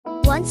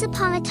Once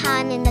upon a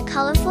time in the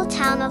colorful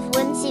town of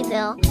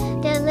Whimsical,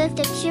 there lived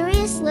a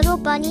curious little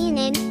bunny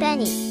named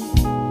Benny.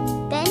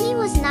 Benny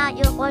was not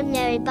your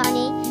ordinary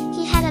bunny.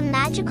 He had a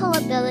magical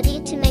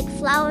ability to make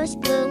flowers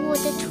bloom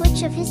with a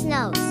twitch of his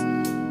nose.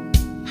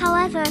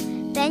 However,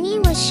 Benny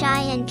was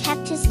shy and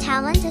kept his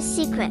talent a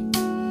secret.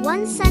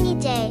 One sunny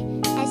day,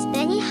 as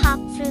Benny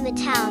hopped through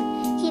the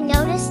town, he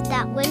noticed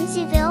that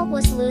Whimsical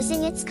was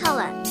losing its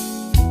color.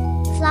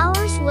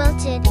 Flowers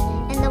wilted,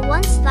 and the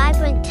once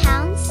vibrant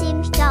town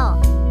seemed dull.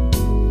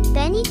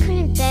 Benny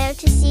couldn't bear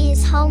to see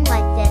his home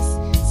like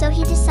this, so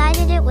he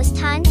decided it was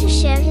time to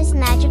share his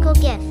magical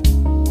gift.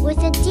 With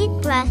a deep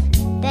breath,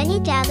 Benny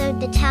gathered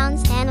the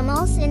town's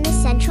animals in the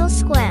central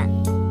square.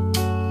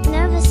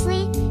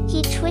 Nervously,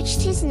 he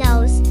twitched his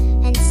nose,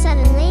 and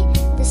suddenly,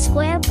 the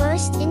square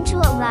burst into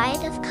a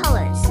riot of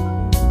colors.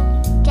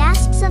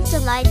 Gasps of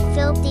delight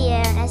filled the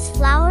air as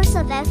flowers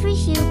of every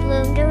hue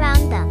bloomed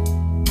around them.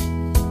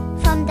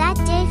 From that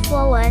day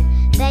forward,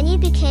 Benny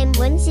became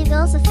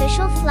Whimsical's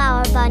official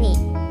flower bunny.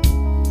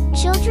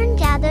 Children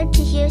gathered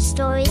to hear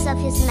stories of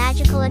his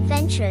magical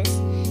adventures,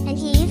 and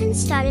he even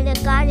started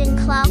a garden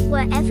club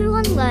where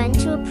everyone learned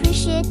to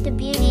appreciate the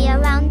beauty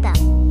around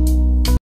them.